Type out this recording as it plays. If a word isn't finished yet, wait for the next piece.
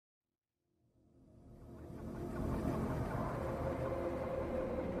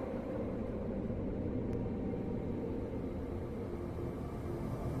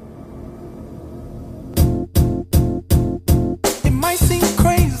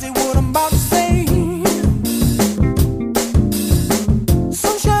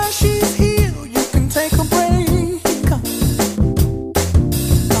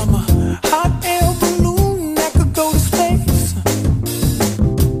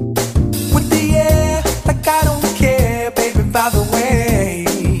by the way.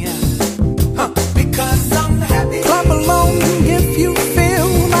 Because I'm happy. Clap along if you feel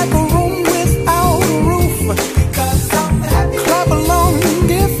like a room without a roof. Because I'm happy. Clap along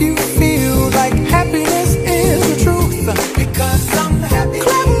if you feel like happiness is the truth. Because I'm happy.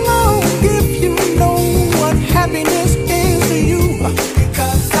 Clap along if you know what happiness is to you.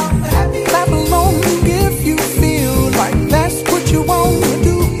 Because I'm happy. Clap along if you feel like that's what you want to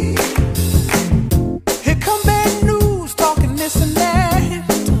do. Here come bad news, talking this and that.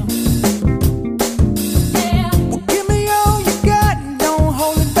 Well, give me all you got and don't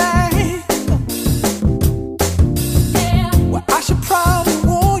hold it back. Well, I should probably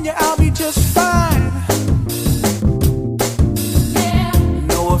warn you, I'll be just fine.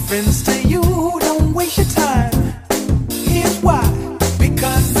 No offense to you, don't waste your time. Here's why.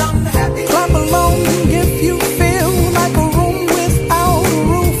 Because I'm happy. Clap along if you feel like a room without a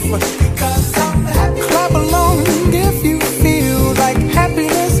roof. Because I'm happy. Clap along if you feel like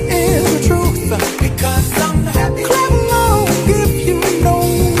happiness is the truth. Because I'm happy. Clap along if you know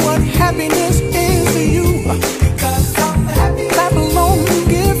what happiness is to you. Because I'm happy. Clap along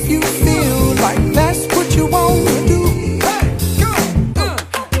if you feel like that's what you want to do. Hey, go!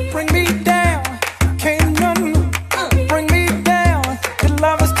 Bring me down, can't none bring me down. Your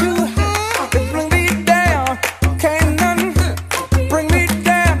love is too high. Bring me down, can't none bring me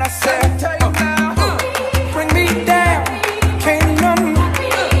down. I said, bring me down, can't none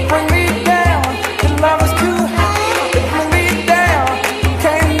bring me down. Your love is too high. Bring me down,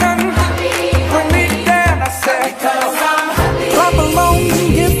 can't none bring me down. I said, clap along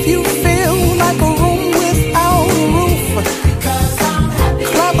if you feel like a room without a roof.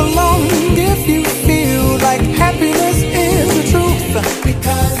 Clap along if you feel like happiness is the truth.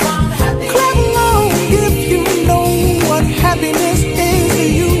 Because